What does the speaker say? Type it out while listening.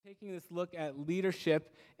taking this look at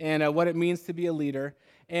leadership and what it means to be a leader.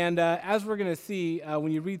 And as we're going to see,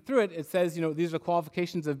 when you read through it, it says, these are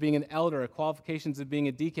qualifications of being an elder, qualifications of being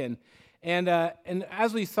a deacon. And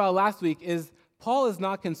as we saw last week, Paul is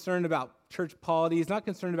not concerned about church polity. He's not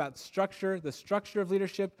concerned about the structure of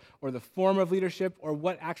leadership or the form of leadership or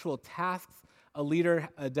what actual tasks a leader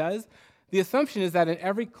does. The assumption is that in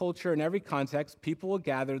every culture, in every context, people will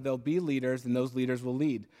gather, there'll be leaders, and those leaders will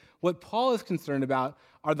lead. What Paul is concerned about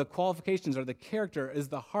are the qualifications, are the character, is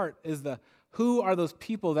the heart, who are those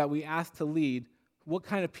people that we ask to lead? What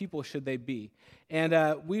kind of people should they be? And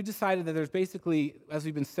we've decided that there's basically, as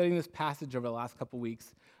we've been studying this passage over the last couple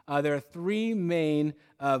weeks, there are three main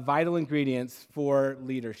vital ingredients for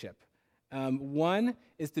leadership. One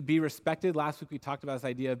is to be respected. Last week we talked about this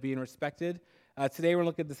idea of being respected. Today we're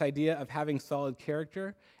looking at this idea of having solid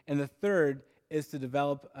character. And the third is to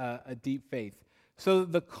develop a deep faith. So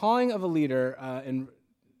the calling of a leader in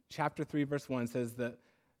chapter 3, verse 1 says that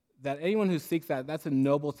anyone who seeks that's a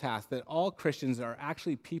noble task, that all Christians are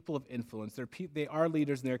actually people of influence. They are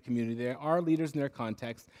leaders in their community. They are leaders in their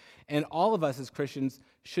context. And all of us as Christians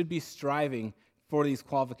should be striving for these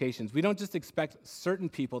qualifications. We don't just expect certain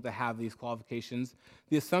people to have these qualifications.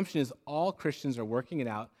 The assumption is all Christians are working it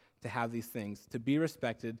out to have these things, to be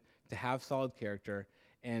respected, to have solid character,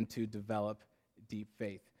 and to develop deep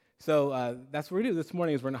faith. So that's what we're going to do this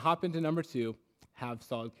morning is we're going to hop into number 2, have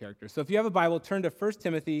solid character. So if you have a Bible, turn to 1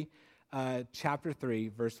 Timothy chapter 3,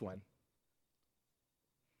 verse 1.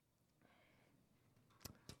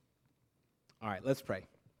 All right, let's pray.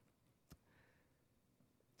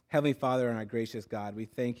 Heavenly Father and our gracious God, we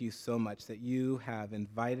thank you so much that you have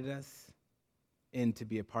invited us in to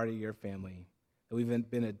be a part of your family, that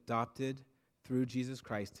we've been adopted through Jesus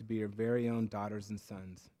Christ to be your very own daughters and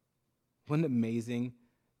sons. What an amazing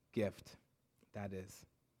gift that is.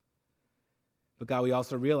 But God, we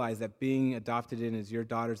also realize that being adopted in as your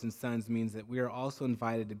daughters and sons means that we are also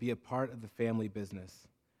invited to be a part of the family business,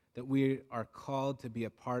 that we are called to be a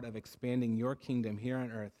part of expanding your kingdom here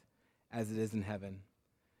on earth as it is in heaven.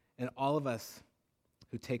 And all of us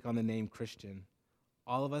who take on the name Christian,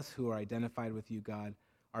 all of us who are identified with you, God,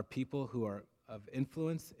 are people who are of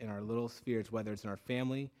influence in our little spheres, whether it's in our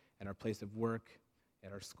family, in our place of work,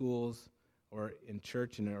 at our schools, or in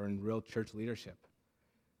church or in real church leadership.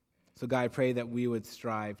 So God, I pray that we would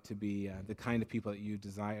strive to be the kind of people that you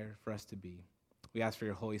desire for us to be. We ask for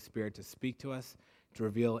your Holy Spirit to speak to us, to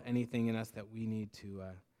reveal anything in us that we need to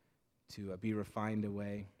be refined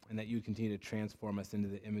away, and that you continue to transform us into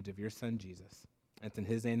the image of your Son, Jesus. And it's in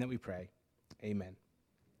his name that we pray. Amen.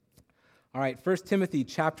 All right, 1 Timothy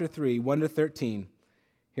chapter 3, 1 to 13.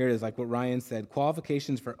 Here it is, like what Ryan said,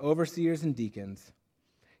 qualifications for overseers and deacons.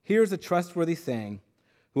 Here's a trustworthy saying,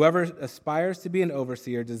 whoever aspires to be an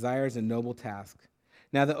overseer desires a noble task.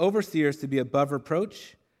 Now the overseer is to be above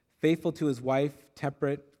reproach, faithful to his wife,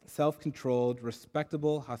 temperate, self-controlled,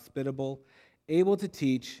 respectable, hospitable, able to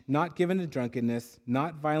teach, not given to drunkenness,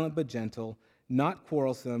 not violent but gentle, not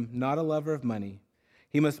quarrelsome, not a lover of money.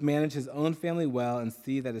 He must manage his own family well and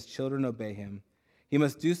see that his children obey him. He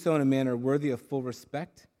must do so in a manner worthy of full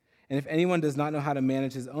respect. And if anyone does not know how to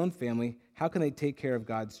manage his own family, how can they take care of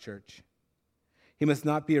God's church? He must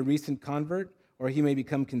not be a recent convert, or he may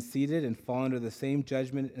become conceited and fall under the same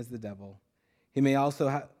judgment as the devil. He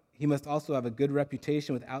must also have a good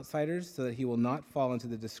reputation with outsiders so that he will not fall into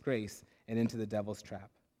the disgrace and into the devil's trap.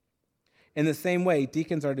 In the same way,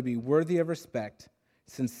 deacons are to be worthy of respect,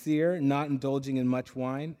 sincere, not indulging in much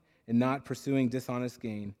wine, and not pursuing dishonest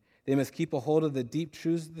gain. They must keep a hold of the deep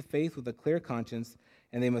truths of the faith with a clear conscience,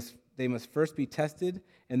 and they must first be tested,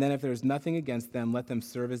 and then if there is nothing against them, let them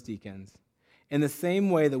serve as deacons. In the same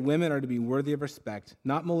way, the women are to be worthy of respect,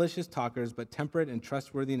 not malicious talkers, but temperate and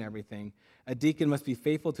trustworthy in everything. A deacon must be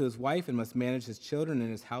faithful to his wife and must manage his children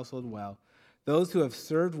and his household well. Those who have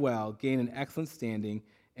served well gain an excellent standing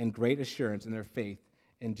and great assurance in their faith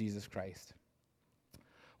in Jesus Christ.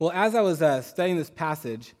 Well, as I was studying this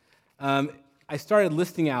passage, I started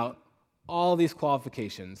listing out all these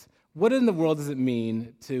qualifications. What in the world does it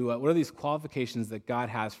mean what are these qualifications that God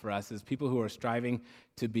has for us as people who are striving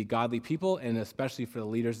to be godly people, and especially for the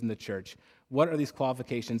leaders in the church? What are these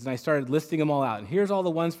qualifications? And I started listing them all out. And here's all the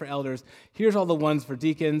ones for elders. Here's all the ones for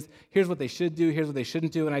deacons. Here's what they should do. Here's what they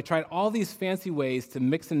shouldn't do. And I tried all these fancy ways to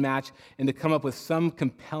mix and match and to come up with some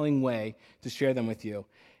compelling way to share them with you.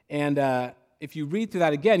 And if you read through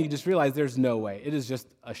that again, you just realize there's no way. It is just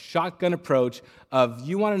a shotgun approach of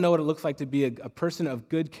you want to know what it looks like to be a person of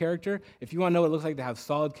good character. If you want to know what it looks like to have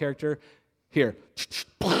solid character,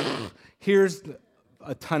 here's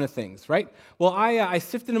a ton of things, right? Well, I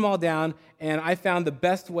sifted them all down, and I found the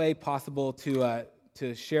best way possible to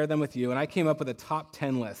to share them with you, and I came up with a top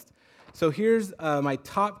 10 list. So here's my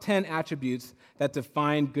top 10 attributes that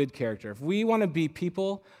define good character. If we want to be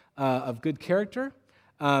people of good character,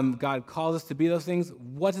 God calls us to be those things.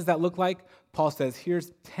 What does that look like? Paul says,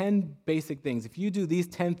 here's 10 basic things. If you do these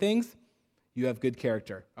 10 things, you have good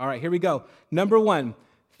character. All right, here we go. Number 1,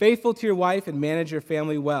 faithful to your wife and manage your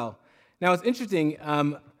family well. Now, it's interesting.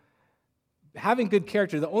 Having good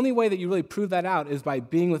character, the only way that you really prove that out is by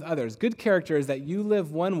being with others. Good character is that you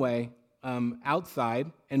live one way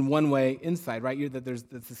outside and one way inside, right?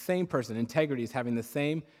 It's the same person. Integrity is having the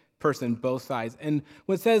same person, both sides. And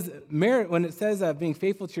when it says being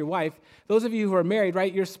faithful to your wife, those of you who are married,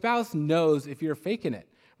 right, your spouse knows if you're faking it,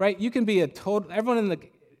 right? You can be everyone in the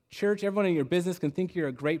church, everyone in your business can think you're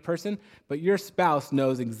a great person, but your spouse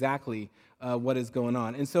knows exactly what is going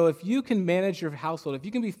on. And so if you can manage your household, if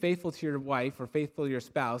you can be faithful to your wife or faithful to your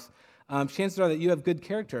spouse, chances are that you have good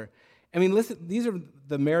character. I mean, listen, these are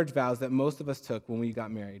the marriage vows that most of us took when we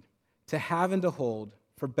got married. To have and to hold,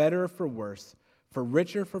 for better or for worse, for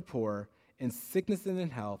richer, for poorer, in sickness and in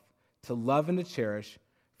health, to love and to cherish,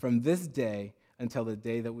 from this day until the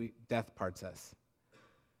day that death parts us.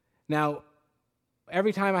 Now,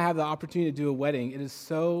 every time I have the opportunity to do a wedding, it is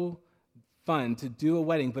so fun to do a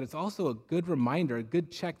wedding, but it's also a good reminder, a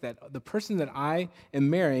good check that the person that I am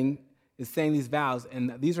marrying is saying these vows,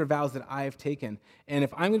 and these are vows that I have taken. And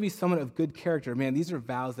if I'm going to be someone of good character, man, these are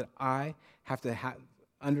vows that I have to have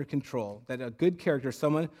under control. That a good character is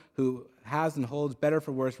someone who has and holds better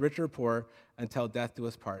for worse, richer or poor, until death do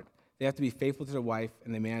us part. They have to be faithful to their wife,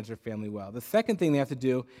 and they manage their family well. The second thing they have to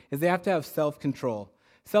do is they have to have self-control.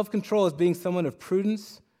 Self-control is being someone of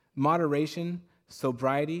prudence, moderation,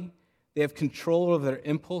 sobriety. They have control over their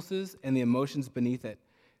impulses and the emotions beneath it.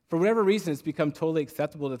 For whatever reason, it's become totally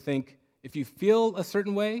acceptable to think if you feel a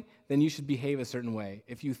certain way, then you should behave a certain way.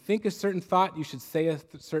 If you think a certain thought, you should say a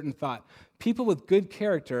certain thought. People with good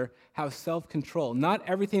character have self-control. Not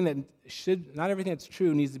everything that's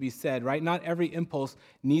true needs to be said, right? Not every impulse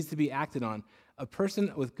needs to be acted on. A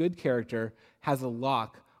person with good character has a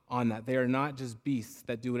lock on that. They are not just beasts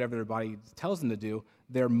that do whatever their body tells them to do.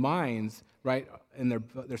 Their minds, right, and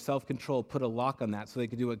their self-control put a lock on that so they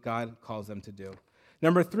can do what God calls them to do.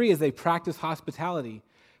 Number 3 is they practice hospitality.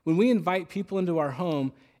 When we invite people into our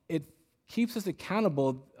home, it keeps us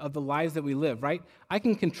accountable of the lives that we live, right? I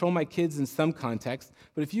can control my kids in some context,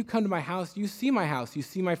 but if you come to my house, you see my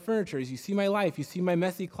furniture, you see my life, you see my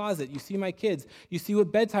messy closet, you see my kids, you see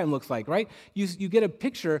what bedtime looks like, right? You get a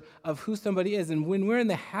picture of who somebody is, and when we're in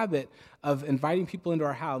the habit of inviting people into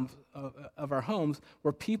our house, of our homes,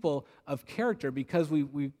 we're people of character because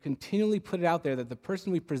we continually put it out there that the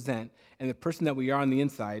person we present and the person that we are on the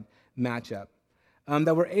inside match up.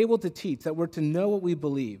 That we're able to teach, that we're to know what we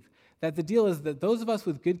believe. That the deal is that those of us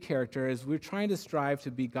with good character, as we're trying to strive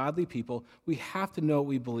to be godly people, we have to know what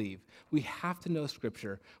we believe. We have to know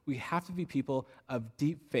Scripture. We have to be people of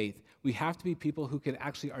deep faith. We have to be people who can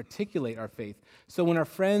actually articulate our faith. So when our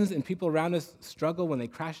friends and people around us struggle, when they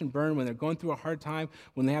crash and burn, when they're going through a hard time,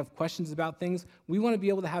 when they have questions about things, we want to be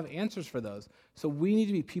able to have answers for those. So we need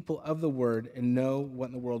to be people of the Word and know what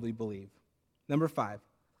in the world we believe. Number 5.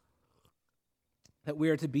 That we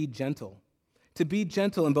are to be gentle. To be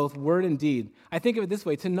gentle in both word and deed. I think of it this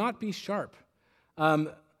way, to not be sharp.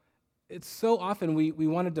 It's so often we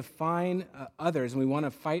want to define others, and we want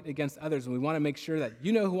to fight against others, and we want to make sure that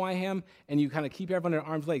you know who I am, and you kind of keep everyone at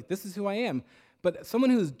arm's length. This is who I am. But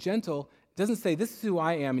someone who's gentle doesn't say, this is who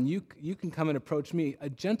I am, and you can come and approach me.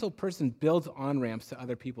 A gentle person builds on-ramps to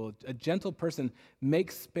other people. A gentle person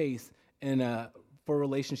makes space for a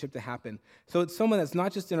relationship to happen. So it's someone that's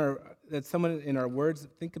not just that's someone in our words.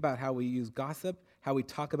 Think about how we use gossip, how we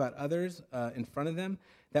talk about others in front of them,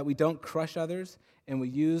 that we don't crush others, and we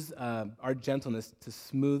use our gentleness to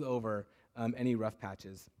smooth over any rough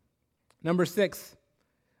patches. Number 6,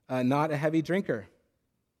 not a heavy drinker.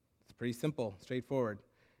 It's pretty simple, straightforward.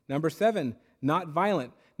 Number 7, not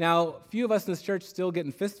violent. Now, a few of us in this church still get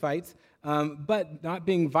in fistfights, but not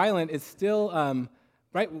being violent is still...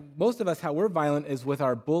 Right? Most of us, how we're violent is with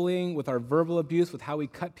our bullying, with our verbal abuse, with how we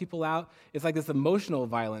cut people out. It's like this emotional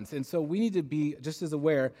violence. And so we need to be just as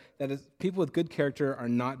aware that as people with good character are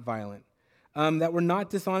not violent. That we're not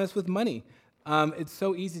dishonest with money. It's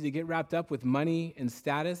so easy to get wrapped up with money and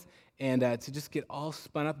status and to just get all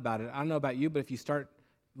spun up about it. I don't know about you, but if you start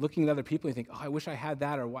looking at other people and you think, oh, I wish I had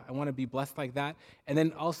that, or I want to be blessed like that, and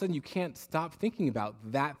then all of a sudden you can't stop thinking about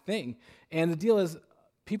that thing. And the deal is,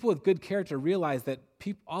 people with good character realize that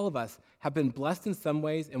all of us have been blessed in some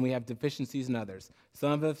ways and we have deficiencies in others.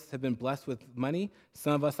 Some of us have been blessed with money.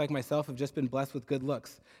 Some of us, like myself, have just been blessed with good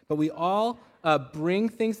looks. But we all bring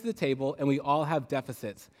things to the table and we all have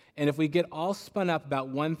deficits. And if we get all spun up about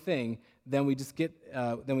one thing, then we just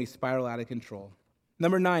then we spiral out of control.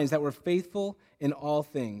 Number 9 is that we're faithful in all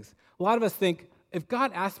things. A lot of us think, if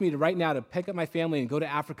God asked me to right now to pick up my family and go to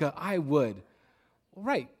Africa, I would. Well,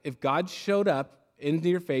 right, if God showed up into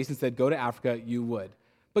your face and said, go to Africa, you would.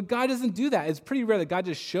 But God doesn't do that. It's pretty rare that God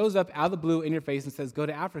just shows up out of the blue in your face and says, go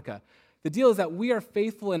to Africa. The deal is that we are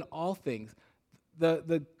faithful in all things.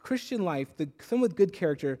 The Christian life, someone with good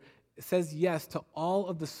character, says yes to all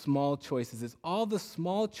of the small choices. It's all the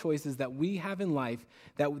small choices that we have in life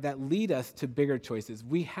that lead us to bigger choices.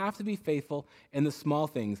 We have to be faithful in the small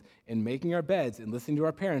things, in making our beds and listening to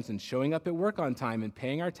our parents and showing up at work on time and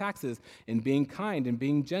paying our taxes and being kind and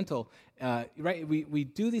being gentle. Right? We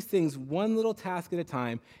do these things one little task at a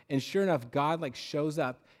time, and sure enough, God shows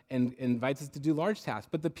up and invites us to do large tasks.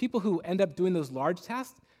 But the people who end up doing those large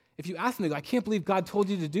tasks, if you ask them, they go, I can't believe God told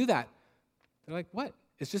you to do that. They're like, what?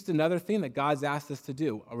 It's just another thing that God's asked us to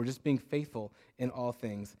do, or we're just being faithful in all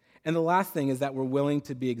things. And the last thing is that we're willing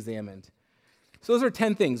to be examined. So those are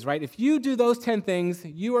 10 things, right? If you do those 10 things,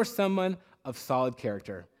 you are someone of solid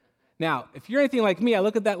character. Now, if you're anything like me, I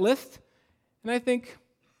look at that list, and I think,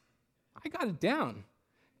 I got it down.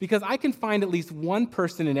 Because I can find at least one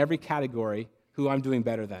person in every category who I'm doing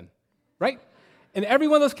better than, right? In every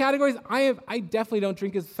one of those categories, I definitely don't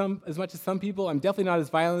drink as much as some people. I'm definitely not as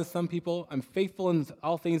violent as some people. I'm faithful in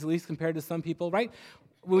all things, at least compared to some people, right?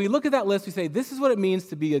 When we look at that list, we say, this is what it means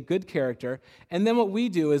to be a good character. And then what we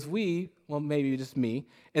do is maybe just me,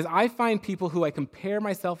 is I find people who I compare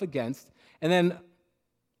myself against, and then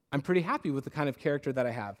I'm pretty happy with the kind of character that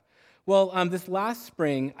I have. Well, this last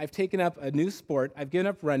spring, I've taken up a new sport. I've given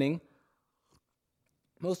up running,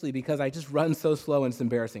 mostly because I just run so slow and it's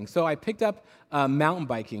embarrassing. So I picked up mountain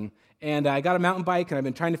biking, and I got a mountain bike, and I've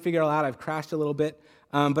been trying to figure it out. I've crashed a little bit.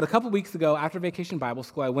 But a couple weeks ago, after Vacation Bible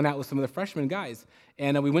School, I went out with some of the freshman guys,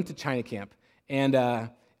 and we went to China Camp. And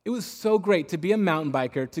it was so great to be a mountain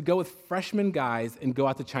biker, to go with freshman guys and go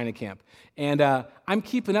out to China Camp. And I'm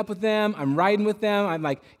keeping up with them. I'm riding with them. I'm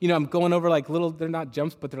I'm going over they're not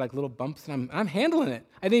jumps, but they're like little bumps, and I'm handling it.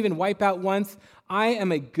 I didn't even wipe out once. I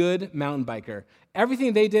am a good mountain biker.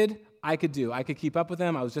 Everything they did, I could do. I could keep up with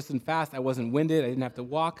them. I was just as fast. I wasn't winded. I didn't have to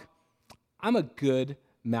walk. I'm a good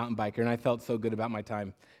mountain biker, and I felt so good about my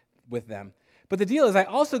time with them. But the deal is I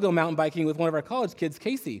also go mountain biking with one of our college kids,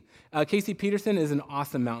 Casey. Casey Peterson is an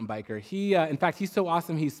awesome mountain biker. He, in fact, he's so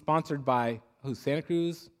awesome, he's sponsored by, Santa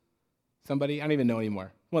Cruz? Somebody? I don't even know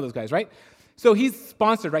anymore. One of those guys, right? So he's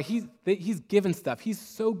sponsored, right? He's given stuff. He's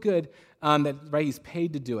so good that he's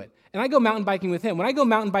paid to do it. And I go mountain biking with him. When I go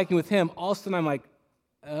mountain biking with him, all of a sudden I'm like,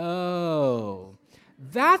 oh,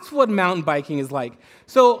 that's what mountain biking is like.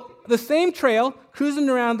 So the same trail, cruising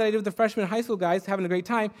around that I did with the freshman high school guys, having a great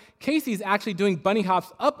time, Casey's actually doing bunny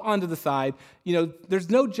hops up onto the side. There's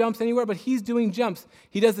no jumps anywhere, but he's doing jumps.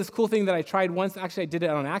 He does this cool thing that I tried once. Actually, I did it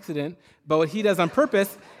on accident, but what he does on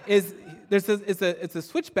purpose is it's a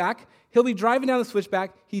switchback. He'll be driving down the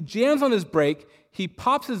switchback. He jams on his brake. He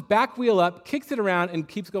pops his back wheel up, kicks it around, and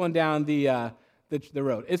keeps going down the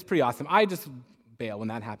road. It's pretty awesome. I just bail when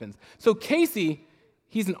that happens. So Casey,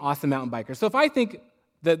 he's an awesome mountain biker. So if I think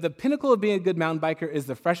the pinnacle of being a good mountain biker is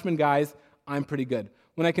the freshman guys, I'm pretty good.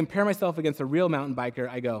 When I compare myself against a real mountain biker,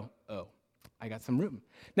 I go, oh, I got some room.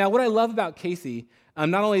 Now, what I love about Casey,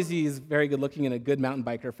 not only is he very good looking and a good mountain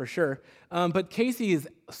biker for sure, but Casey is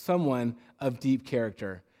someone of deep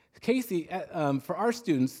character. Casey, for our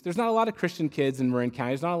students, there's not a lot of Christian kids in Marin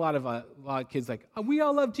County. There's not a lot of kids like, oh, we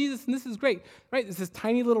all love Jesus and this is great, right? It's this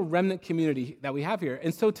tiny little remnant community that we have here.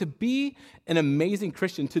 And so to be an amazing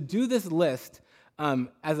Christian, to do this list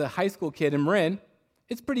as a high school kid in Marin,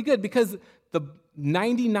 it's pretty good because the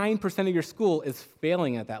 99% of your school is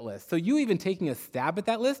failing at that list. So you even taking a stab at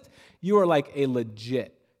that list, you are like a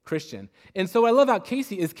legit Christian. And so what I love about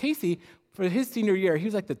Casey is for his senior year, he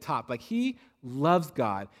was like the top. Like he loves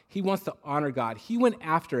God. He wants to honor God. He went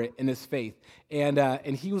after it in his faith. And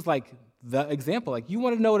he was like the example. Like you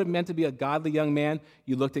want to know what it meant to be a godly young man?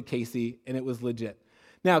 You looked at Casey and it was legit.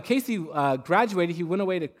 Now, Casey graduated. He went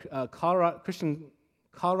away to Colorado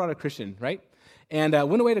Christian, right? And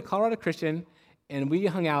went away to Colorado Christian, and we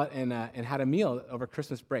hung out and had a meal over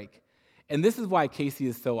Christmas break. And this is why Casey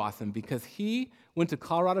is so awesome, because he went to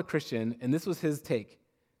Colorado Christian, and this was his take.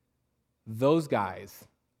 Those guys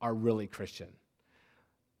are really Christian.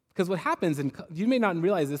 Because what happens, and you may not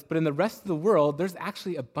realize this, but in the rest of the world, there's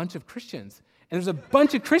actually a bunch of Christians. And there's a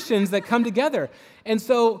bunch of Christians that come together. And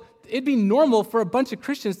so it'd be normal for a bunch of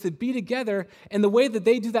Christians to be together, and the way that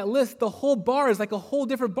they do that list, the whole bar is like a whole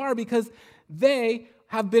different bar because they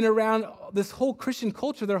have been around this whole Christian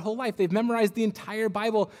culture their whole life. They've memorized the entire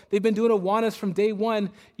Bible. They've been doing Awanas from day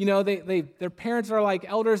one. You know, their parents are like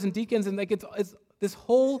elders and deacons, and like it's this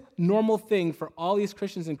whole normal thing for all these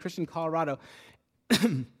Christians in Christian Colorado.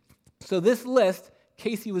 So this list,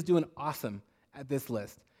 Casey was doing awesome at this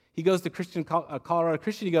list. He goes to Colorado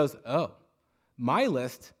Christian. He goes, oh, my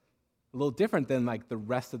list, a little different than like the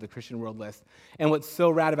rest of the Christian world list. And what's so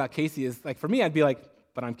rad about Casey is, like, for me, I'd be like,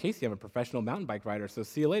 but I'm Casey. I'm a professional mountain bike rider, so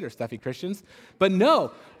see you later, stuffy Christians. But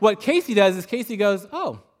no, what Casey does is Casey goes,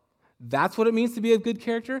 oh, that's what it means to be a good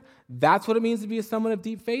character? That's what it means to be someone of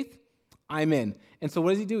deep faith? I'm in. And so what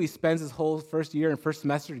does he do? He spends his whole first year and first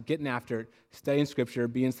semester getting after it, studying Scripture,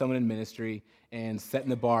 being someone in ministry, and setting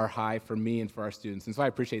the bar high for me and for our students. And so I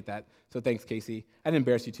appreciate that. So thanks, Casey. I didn't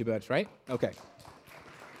embarrass you too much, right? Okay.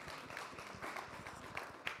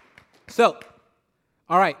 So,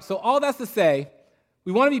 all right. So all that's to say,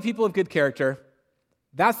 we want to be people of good character.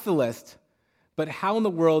 That's the list. But how in the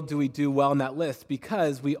world do we do well in that list?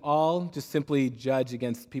 Because we all just simply judge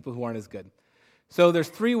against people who aren't as good. So there's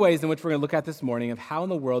 3 ways in which we're going to look at this morning of how in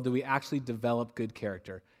the world do we actually develop good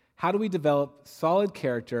character. How do we develop solid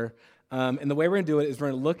character? And the way we're going to do it is we're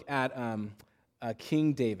going to look at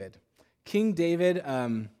King David. King David,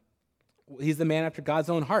 he's the man after God's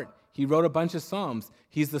own heart. He wrote a bunch of Psalms.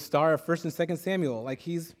 He's the star of 1st and 2nd Samuel. Like,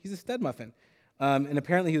 he's a stud muffin. And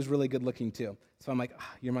apparently he was really good looking too. So I'm like,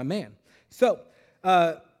 you're my man. So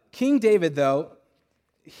King David, though,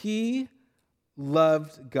 he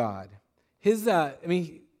loved God. He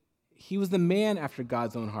was the man after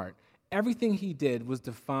God's own heart. Everything he did was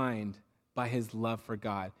defined by his love for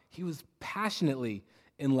God. He was passionately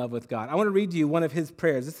in love with God. I want to read to you one of his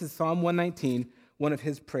prayers. This is Psalm 119, one of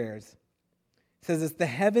his prayers. It says this: the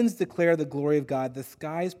heavens declare the glory of God, the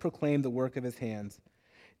skies proclaim the work of his hands.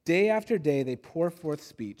 Day after day they pour forth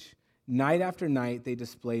speech. Night after night they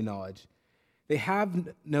display knowledge. They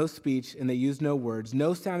have no speech and they use no words.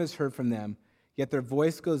 No sound is heard from them, yet their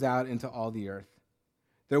voice goes out into all the earth.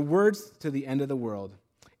 Their words to the end of the world.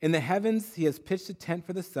 In the heavens he has pitched a tent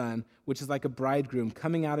for the sun, which is like a bridegroom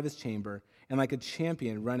coming out of his chamber, and like a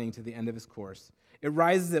champion running to the end of his course. It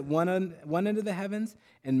rises at one end of the heavens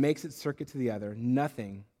and makes its circuit to the other.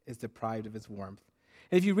 Nothing is deprived of its warmth.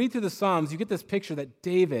 And if you read through the Psalms, you get this picture that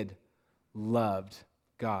David loved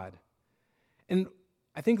God. And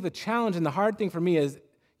I think the challenge and the hard thing for me is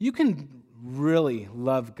you can really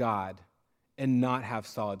love God and not have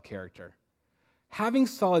solid character. Having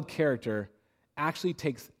solid character actually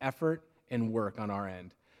takes effort and work on our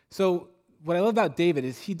end. So what I love about David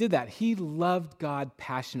is he did that. He loved God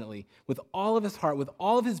passionately with all of his heart, with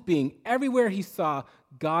all of his being. Everywhere he saw,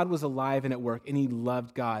 God was alive and at work, and he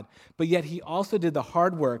loved God. But yet he also did the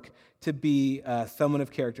hard work to be someone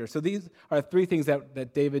of character. So these are 3 things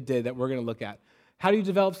that David did that we're going to look at. How do you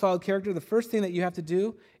develop solid character? The first thing that you have to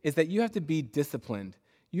do is that you have to be disciplined.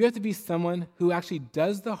 You have to be someone who actually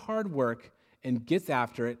does the hard work and gets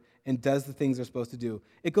after it and does the things they're supposed to do.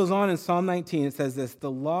 It goes on in Psalm 19, it says this: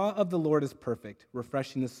 the law of the Lord is perfect,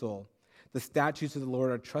 refreshing the soul. The statutes of the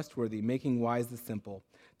Lord are trustworthy, making wise the simple.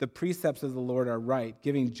 The precepts of the Lord are right,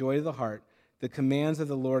 giving joy to the heart. The commands of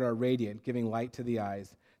the Lord are radiant, giving light to the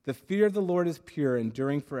eyes. The fear of the Lord is pure,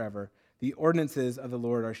 enduring forever. The ordinances of the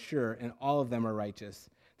Lord are sure, and all of them are righteous.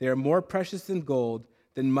 They are more precious than gold,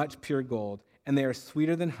 than much pure gold, and they are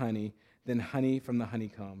sweeter than honey from the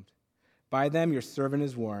honeycomb. By them your servant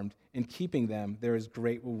is warmed. In keeping them there is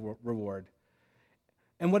great reward.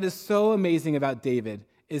 And what is so amazing about David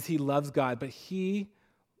is he loves God, but he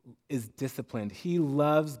is disciplined. He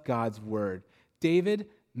loves God's word. David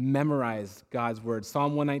memorized God's word.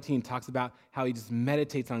 Psalm 119 talks about how he just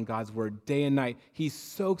meditates on God's word day and night. He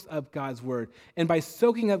soaks up God's word. And by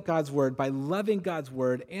soaking up God's word, by loving God's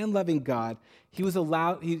word and loving God, he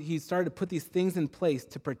started to put these things in place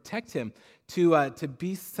to protect him, to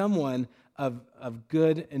be someone of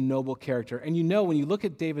good and noble character. And you know, when you look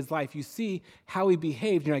at David's life, you see how he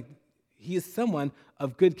behaved. You're like, he is someone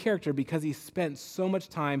of good character because he spent so much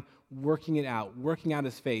time working out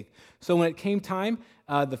his faith. So when it came time,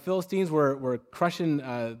 the Philistines were crushing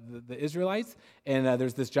the Israelites, and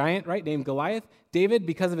there's this giant, right, named Goliath. David,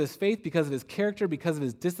 because of his faith, because of his character, because of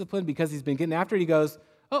his discipline, because he's been getting after it, he goes,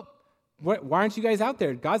 oh, why aren't you guys out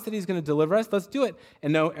there? God said he's going to deliver us. Let's do it.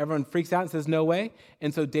 And no, everyone freaks out and says, no way.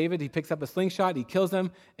 And so David, he picks up a slingshot, he kills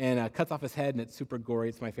him, and cuts off his head, and it's super gory.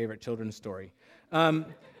 It's my favorite children's story.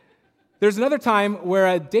 there's another time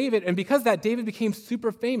where David, and because of that, David became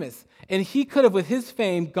super famous. And he could have, with his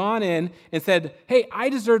fame, gone in and said, hey, I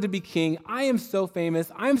deserve to be king. I am so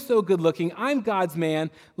famous. I'm so good looking. I'm God's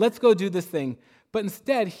man. Let's go do this thing. But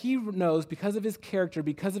instead, he knows because of his character,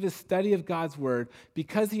 because of his study of God's word,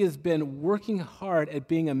 because he has been working hard at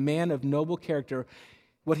being a man of noble character,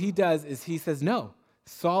 what he does is he says, no,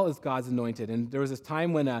 Saul is God's anointed. And there was this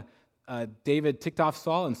time when David ticked off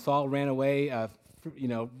Saul, and Saul ran away,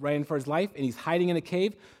 ran for his life, and he's hiding in a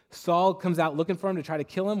cave. Saul comes out looking for him to try to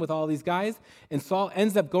kill him with all these guys, and Saul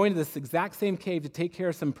ends up going to this exact same cave to take care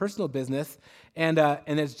of some personal business, and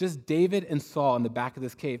it's just David and Saul in the back of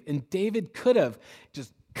this cave. And David could have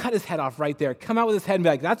just cut his head off right there, come out with his head and be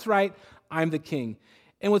like, that's right, I'm the king.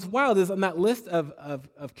 And what's wild is on that list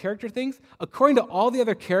of character things, according to all the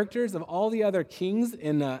other characters of all the other kings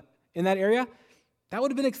in that area, that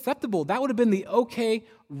would have been acceptable. That would have been the okay,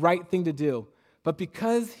 right thing to do. But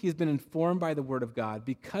because he's been informed by the word of God,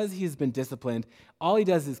 because he's been disciplined, all he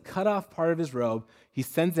does is cut off part of his robe. He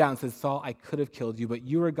sends it out and says, Saul, I could have killed you, but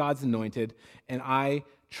you are God's anointed, and I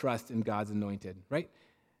trust in God's anointed, right?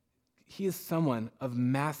 He is someone of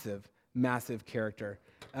massive, massive character.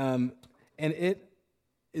 And it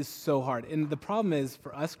is so hard. And the problem is,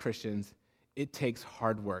 for us Christians, it takes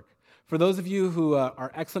hard work. For those of you who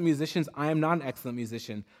are excellent musicians, I am not an excellent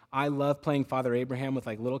musician. I love playing Father Abraham with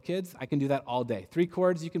little kids. I can do that all day. 3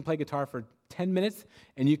 chords, you can play guitar for 10 minutes,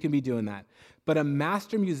 and you can be doing that. But a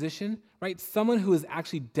master musician, right, someone who has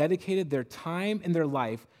actually dedicated their time and their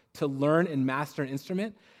life to learn and master an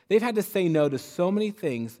instrument, they've had to say no to so many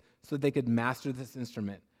things so that they could master this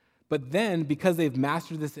instrument. But then, because they've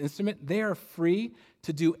mastered this instrument, they are free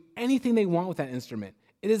to do anything they want with that instrument.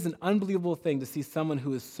 It is an unbelievable thing to see someone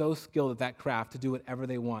who is so skilled at that craft to do whatever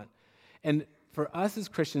they want. And for us as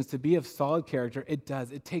Christians to be of solid character, it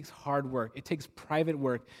does. It takes hard work. It takes private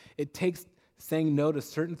work. It takes saying no to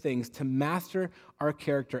certain things to master our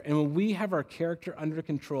character. And when we have our character under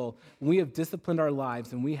control, when we have disciplined our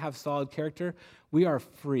lives and we have solid character, we are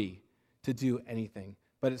free to do anything.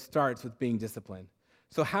 But it starts with being disciplined.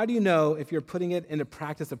 So how do you know if you're putting it into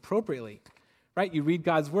practice appropriately? Right? You read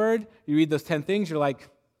God's word, you read those 10 things, you're like,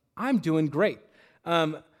 I'm doing great.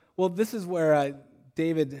 Well, this is where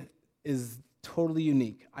David is totally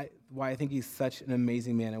unique, why I think he's such an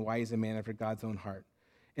amazing man and why he's a man after God's own heart.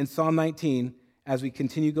 In Psalm 19, as we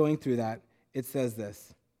continue going through that, it says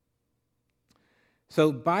this.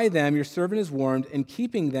 So by them your servant is warned, and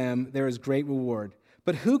keeping them there is great reward.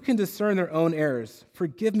 But who can discern their own errors?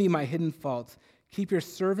 Forgive me my hidden faults. Keep your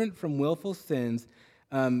servant from willful sins,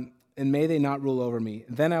 and may they not rule over me.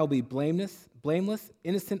 Then I will be blameless,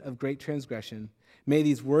 innocent of great transgression. May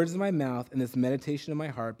these words of my mouth and this meditation of my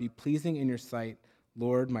heart be pleasing in your sight,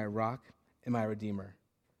 Lord, my rock and my redeemer.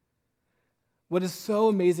 What is so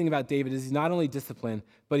amazing about David is he's not only disciplined,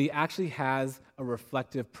 but he actually has a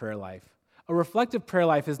reflective prayer life. A reflective prayer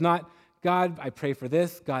life is not, God, I pray for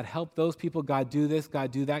this, God, help those people, God, do this,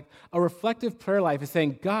 God, do that. A reflective prayer life is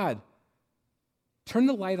saying, God, turn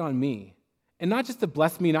the light on me. And not just to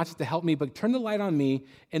bless me, not just to help me, but turn the light on me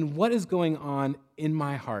and what is going on in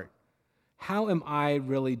my heart. How am I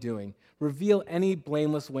really doing? Reveal any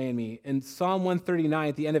blameless way in me. In Psalm 139,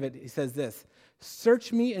 at the end of it, he says this,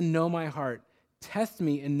 search me and know my heart. Test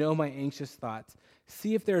me and know my anxious thoughts.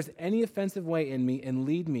 See if there is any offensive way in me and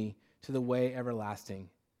lead me to the way everlasting.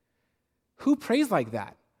 Who prays like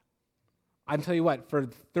that? I'm telling you what, for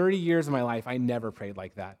 30 years of my life, I never prayed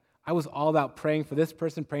like that. I was all about praying for this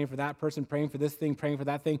person, praying for that person, praying for this thing, praying for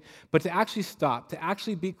that thing. But to actually stop, to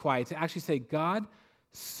actually be quiet, to actually say, God,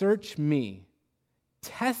 search me,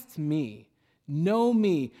 test me, know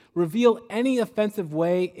me, reveal any offensive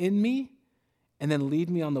way in me, and then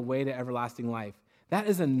lead me on the way to everlasting life. That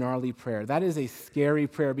is a gnarly prayer. That is a scary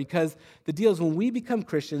prayer because the deal is when we become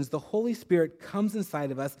Christians, the Holy Spirit comes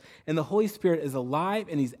inside of us, and the Holy Spirit is alive,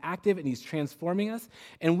 and he's active, and he's transforming us.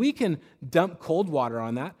 And we can dump cold water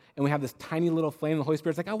on that, and we have this tiny little flame. The Holy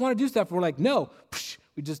Spirit's like, I want to do stuff. And we're like, no.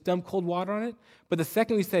 We just dump cold water on it. But the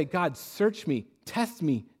second we say, God, search me, test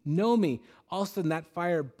me, know me, all of a sudden that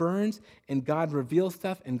fire burns, and God reveals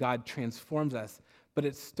stuff, and God transforms us. But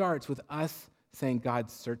it starts with us saying, God,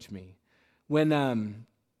 search me. When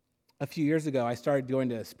a few years ago, I started going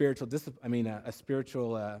to a spiritual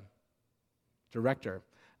director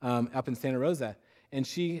up in Santa Rosa, and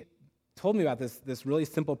she told me about this really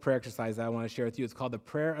simple prayer exercise that I want to share with you. It's called the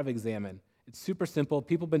Prayer of Examen. It's super simple.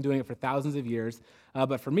 People have been doing it for thousands of years,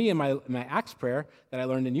 but for me, in my Acts prayer that I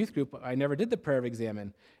learned in youth group, I never did the Prayer of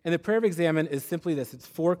Examen. And the Prayer of Examen is simply this. It's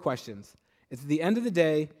 4 questions. It's at the end of the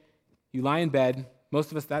day, you lie in bed.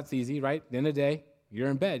 Most of us, that's easy, right? At the end of the day, You're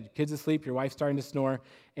in bed, your kid's asleep, your wife's starting to snore,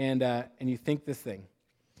 and you think this thing.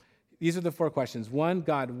 These are the 4 questions. 1,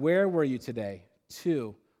 God, where were you today?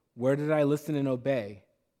 2, where did I listen and obey?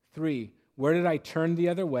 3, where did I turn the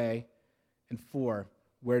other way? And 4,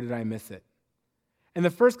 where did I miss it? And the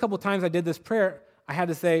first couple times I did this prayer, I had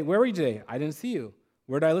to say, where were you today? I didn't see you.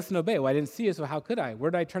 Where did I listen and obey? Well, I didn't see you, so how could I?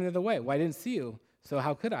 Where did I turn the other way? Well, I didn't see you, so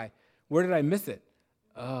how could I? Where did I miss it?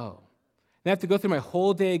 Oh. And I have to go through my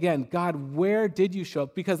whole day again. God, where did you show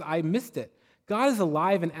up? Because I missed it. God is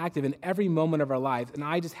alive and active in every moment of our lives, and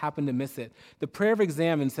I just happened to miss it. The prayer of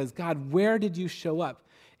examine says, God, where did you show up?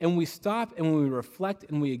 And when we stop and when we reflect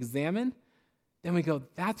and we examine, then we go,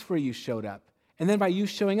 that's where you showed up. And then by you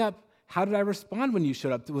showing up, how did I respond when you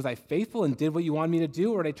showed up? Was I faithful and did what you wanted me to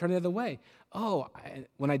do, or did I turn the other way?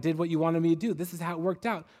 When I did what you wanted me to do, this is how it worked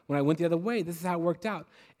out. When I went the other way, this is how it worked out.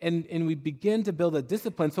 And we begin to build a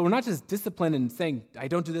discipline. So we're not just disciplined in saying, I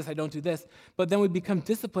don't do this, but then we become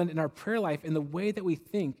disciplined in our prayer life in the way that we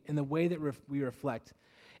think, in the way that we reflect.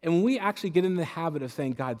 And when we actually get in the habit of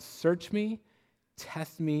saying, God, search me,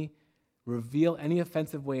 test me, reveal any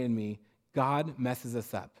offensive way in me, God messes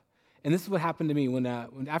us up. And this is what happened to me when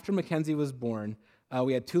after Mackenzie was born.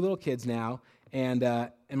 We had 2 little kids now, and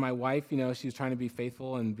my wife, she was trying to be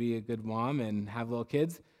faithful and be a good mom and have little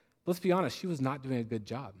kids. Let's be honest, she was not doing a good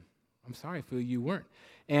job. I'm sorry if you weren't.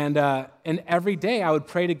 And every day I would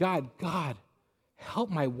pray to God, God, help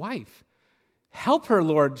my wife. Help her,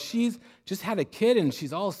 Lord. She's just had a kid, and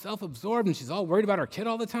she's all self-absorbed, and she's all worried about her kid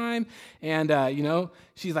all the time. And,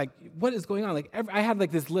 she's like, what is going on? I had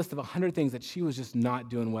this list of 100 things that she was just not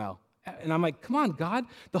doing well. And I'm like, come on, God.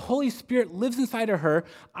 The Holy Spirit lives inside of her.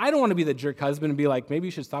 I don't want to be the jerk husband and be like, maybe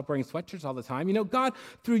you should stop wearing sweatshirts all the time. God,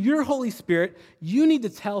 through your Holy Spirit, you need to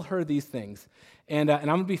tell her these things. And I'm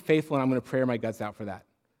going to be faithful, and I'm going to pray my guts out for that.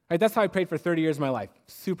 Right? That's how I prayed for 30 years of my life.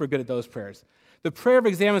 Super good at those prayers. The prayer of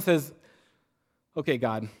examine says, okay,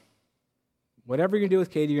 God, whatever you're going to do with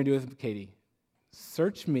Katie, you're going to do with Katie.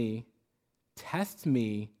 Search me, test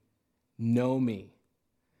me, know me.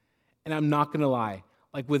 And I'm not going to lie.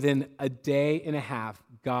 Within a day and a half,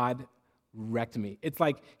 God wrecked me. It's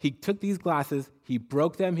like he took these glasses, he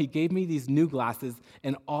broke them, he gave me these new glasses,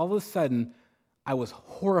 and all of a sudden, I was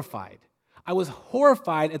horrified. I was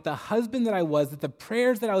horrified at the husband that I was, at the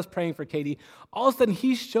prayers that I was praying for Katie. All of a sudden,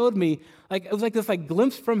 he showed me, it was like this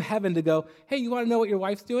glimpse from heaven to go, hey, you want to know what your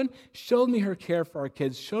wife's doing? Showed me her care for our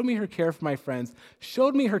kids, showed me her care for my friends,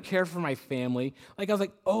 showed me her care for my family. I was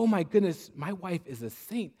like, oh my goodness, my wife is a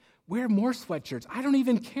saint. Wear more sweatshirts. I don't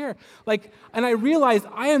even care. And I realized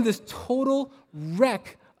I am this total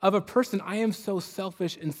wreck of a person. I am so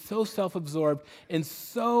selfish and so self-absorbed and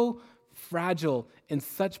so fragile and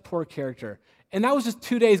such poor character. And that was just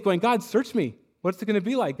 2 days going, God, search me. What's it going to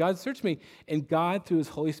be like? God, search me. And God, through his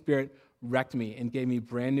Holy Spirit, wrecked me and gave me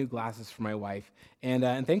brand new glasses for my wife.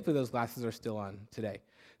 And thankfully, those glasses are still on today.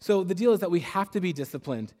 So the deal is that we have to be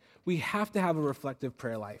disciplined. We have to have a reflective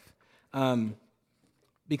prayer life.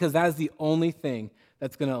 Because that is the only thing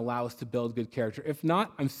that's going to allow us to build good character. If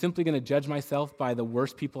not, I'm simply going to judge myself by the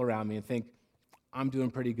worst people around me and think, I'm doing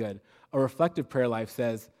pretty good. A reflective prayer life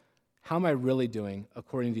says, how am I really doing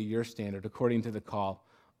according to your standard, according to the call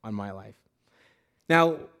on my life?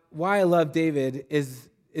 Now, why I love David is,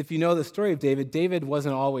 if you know the story of David, David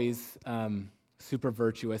wasn't always super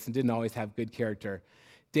virtuous and didn't always have good character.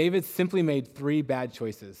 David simply made 3 bad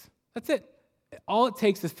choices. That's it. All it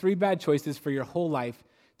takes is 3 bad choices for your whole life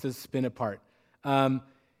to spin apart.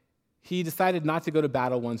 He decided not to go to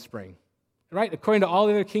battle one spring. Right? According to all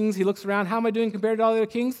the other kings, he looks around. How am I doing compared to all the other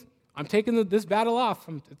kings? I'm taking this battle off.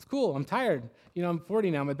 It's cool. I'm tired. I'm 40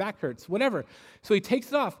 now. My back hurts. Whatever. So he takes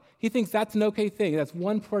it off. He thinks that's an okay thing. That's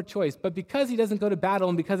one poor choice. But because he doesn't go to battle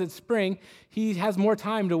and because it's spring, he has more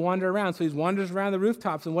time to wander around. So he wanders around the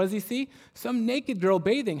rooftops. And what does he see? Some naked girl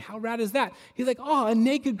bathing. How rad is that? He's like, oh, a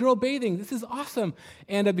naked girl bathing. This is awesome.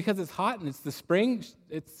 And because it's hot and it's the spring,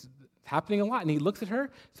 it's happening a lot. And he looks at her.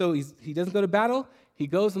 So he doesn't go to battle. He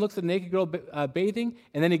goes and looks at a naked girl bathing.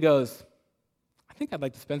 And then he goes, I think I'd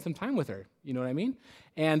like to spend some time with her. You know what I mean?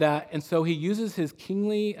 And so he uses his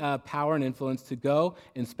kingly power and influence to go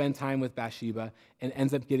and spend time with Bathsheba and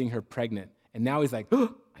ends up getting her pregnant. And now he's like,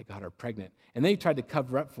 oh, I got her pregnant. And then he tried to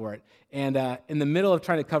cover up for it. And in the middle of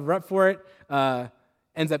trying to cover up for it,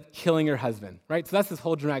 ends up killing her husband, right? So that's this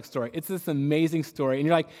whole dramatic story. It's this amazing story. And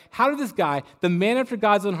you're like, how did this guy, the man after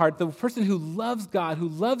God's own heart, the person who loves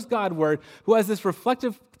God's word, who has this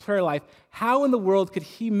reflective prayer life, how in the world could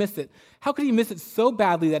he miss it? How could he miss it so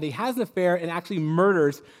badly that he has an affair and actually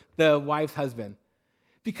murders the wife's husband?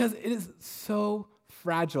 Because it is so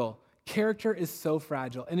fragile. Character is so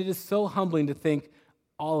fragile. And it is so humbling to think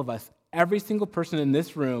all of us, Every single person in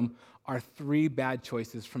this room are 3 bad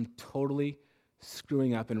choices from totally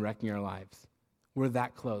screwing up and wrecking our lives. We're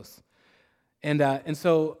that close. And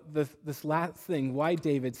so this last thing, why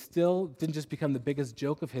David still didn't just become the biggest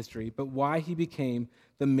joke of history, but why he became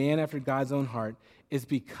the man after God's own heart, is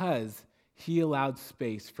because he allowed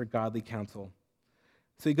space for godly counsel.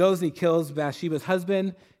 So he goes and he kills Bathsheba's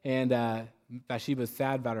husband, and Bathsheba's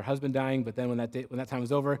sad about her husband dying, but then when that time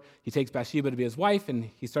was over, he takes Bathsheba to be his wife, and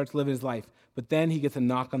he starts living his life. But then he gets a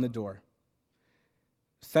knock on the door.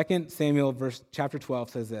 2 Samuel chapter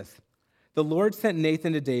 12 says this: "The Lord sent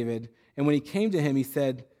Nathan to David, and when he came to him, he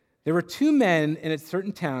said, 'There were 2 men in a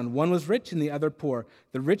certain town. One was rich and the other poor.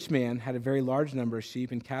 The rich man had a very large number of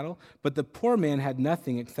sheep and cattle, but the poor man had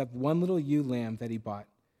nothing except one little ewe lamb that he bought.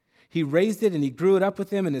 He raised it, and he grew it up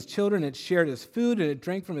with him and his children. It shared his food, and it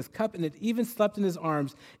drank from his cup, and it even slept in his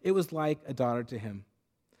arms. It was like a daughter to him.'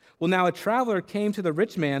 Well, now a traveler came to the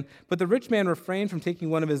rich man, but the rich man refrained from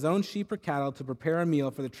taking one of his own sheep or cattle to prepare a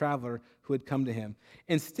meal for the traveler who had come to him.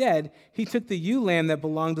 Instead, he took the ewe lamb that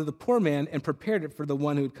belonged to the poor man and prepared it for the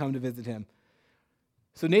one who had come to visit him."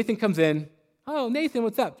 So Nathan comes in. "Oh, Nathan,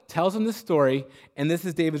 what's up?" Tells him this story, and this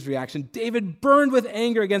is David's reaction. David burned with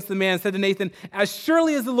anger against the man and said to Nathan, "As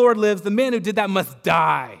surely as the Lord lives, the man who did that must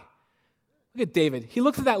die." Look at David. He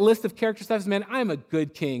looks at that list of character stuff and says, "Man, I'm a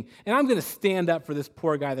good king, and I'm going to stand up for this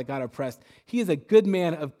poor guy that got oppressed." He is a good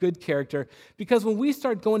man of good character, because when we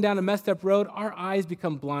start going down a messed up road, our eyes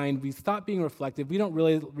become blind. We stop being reflective. We don't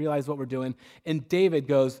really realize what we're doing. And David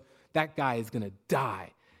goes, "That guy is going to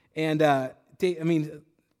die." And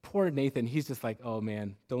poor Nathan, he's just like, "Oh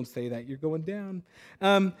man, don't say that. You're going down."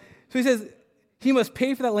 So he says, he must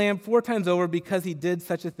pay for that lamb 4 times over because he did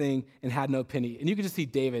such a thing and had no penny. And you can just see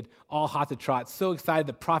David all hot to trot, so excited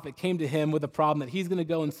the prophet came to him with a problem that he's going to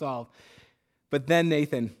go and solve. But then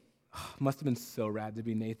Nathan, must have been so rad to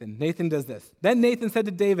be Nathan. Nathan does this. "Then Nathan said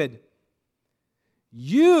to David,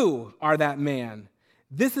 'You are that man.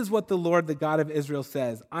 This is what the Lord, the God of Israel,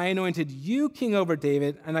 says. I anointed you king over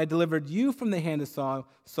David, and I delivered you from the hand of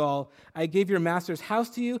Saul. I gave your master's house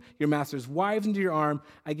to you, your master's wives into your arm.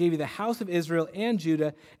 I gave you the house of Israel and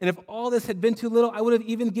Judah. And if all this had been too little, I would have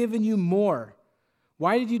even given you more.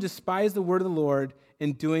 Why did you despise the word of the Lord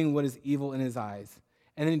in doing what is evil in his eyes?'"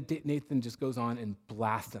 And then Nathan just goes on and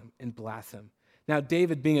blasts him and blasts him. Now,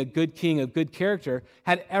 David, being a good king of good character,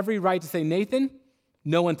 had every right to say, "Nathan,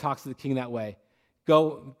 no one talks to the king that way.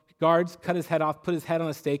 Go, guards, cut his head off, put his head on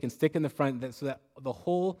a stake, and stick in the front so that the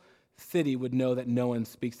whole city would know that no one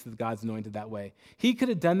speaks to God's anointed that way." He could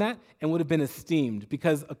have done that and would have been esteemed,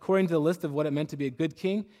 because according to the list of what it meant to be a good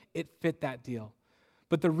king, it fit that deal.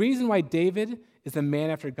 But the reason why David is a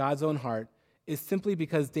man after God's own heart is simply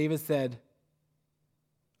because David said,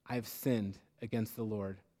 "I have sinned against the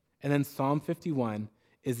Lord." And then Psalm 51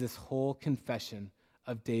 is this whole confession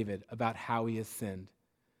of David about how he has sinned.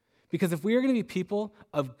 Because if we are going to be people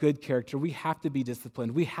of good character, we have to be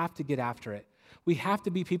disciplined. We have to get after it. We have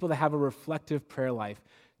to be people that have a reflective prayer life.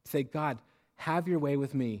 Say, "God, have your way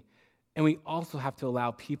with me." And we also have to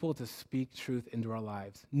allow people to speak truth into our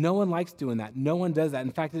lives. No one likes doing that. No one does that.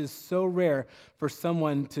 In fact, it is so rare for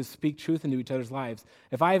someone to speak truth into each other's lives.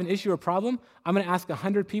 If I have an issue or problem, I'm going to ask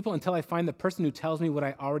 100 people until I find the person who tells me what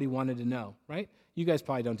I already wanted to know, right? You guys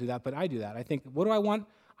probably don't do that, but I do that. I think, what do I want?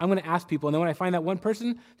 I'm going to ask people, and then when I find that one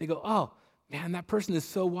person, they go, "Oh, man, that person is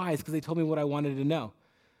so wise because they told me what I wanted to know."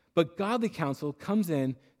 But godly counsel comes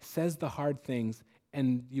in, says the hard things,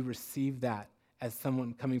 and you receive that as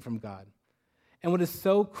someone coming from God. And what is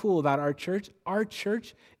so cool about our church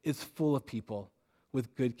is full of people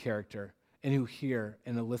with good character and who hear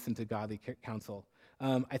and listen to godly counsel.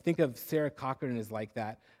 I think of Sarah Cochran as like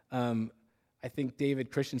that. I think David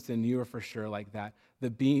Christensen, you are for sure like that.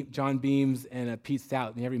 John Beams and Pete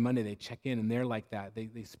Stout, and every Monday they check in, and they're like that.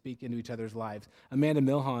 They speak into each other's lives. Amanda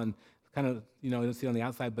Milhan, kind of, you don't see it on the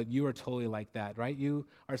outside, but you are totally like that, right? You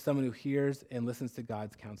are someone who hears and listens to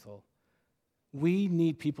God's counsel. We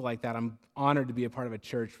need people like that. I'm honored to be a part of a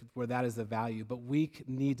church where that is a value, but we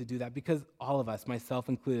need to do that because all of us, myself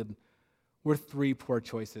included, we're 3 poor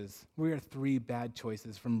choices. We are 3 bad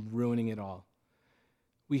choices from ruining it all.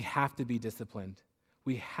 We have to be disciplined.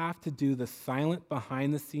 We have to do the silent,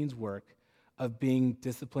 behind-the-scenes work of being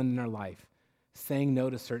disciplined in our life, saying no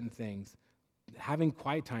to certain things, having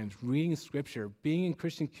quiet times, reading Scripture, being in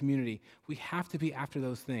Christian community. We have to be after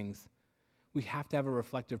those things. We have to have a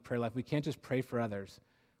reflective prayer life. We can't just pray for others.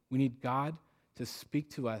 We need God to speak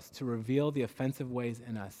to us, to reveal the offensive ways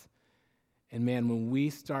in us. And man, when we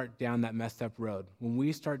start down that messed up road, when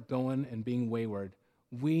we start going and being wayward,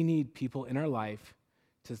 we need people in our life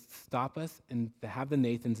to stop us and to have the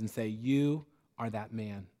Nathans and say, "You are that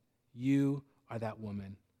man. You are that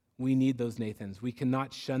woman. We need those Nathans. We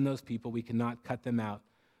cannot shun those people. We cannot cut them out.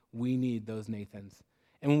 We need those Nathans.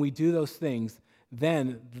 And when we do those things,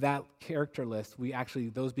 then that character list,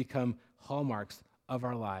 those become hallmarks of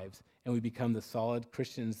our lives, and we become the solid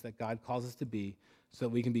Christians that God calls us to be, so that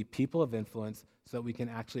we can be people of influence, so that we can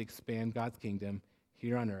actually expand God's kingdom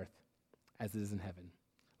here on earth as it is in heaven.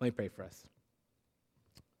 Let me pray for us.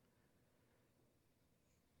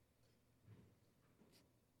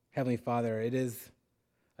 Heavenly Father, it is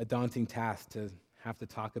a daunting task to have to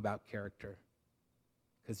talk about character,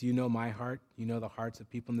 because you know my heart, you know the hearts of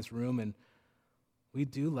people in this room, and we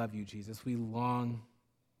do love you, Jesus. We long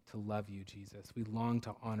to love you, Jesus. We long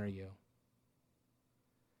to honor you.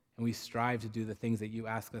 And we strive to do the things that you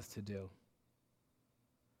ask us to do.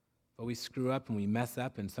 But we screw up and we mess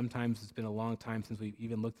up, and sometimes it's been a long time since we've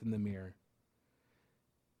even looked in the mirror.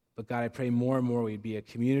 But God, I pray more and more we'd be a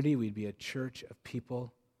community, we'd be a church of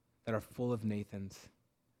people that are full of Nathans,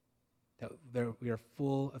 that we are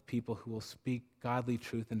full of people who will speak godly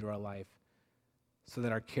truth into our life so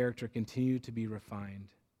that our character continue to be refined.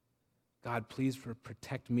 God, please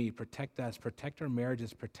protect me, protect us, protect our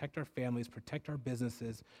marriages, protect our families, protect our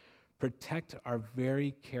businesses, protect our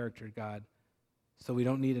very character, God, so we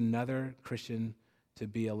don't need another Christian to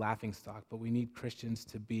be a laughingstock, but we need Christians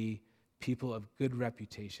to be people of good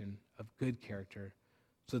reputation, of good character,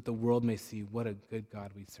 so that the world may see what a good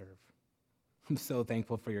God we serve. I'm so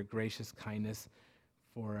thankful for your gracious kindness,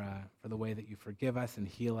 for the way that you forgive us and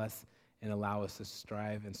heal us and allow us to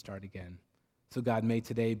strive and start again. So God, may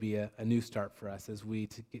today be a new start for us as we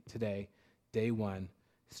today, day one,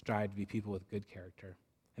 strive to be people with good character.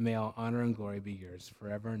 And may all honor and glory be yours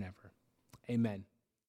forever and ever. Amen.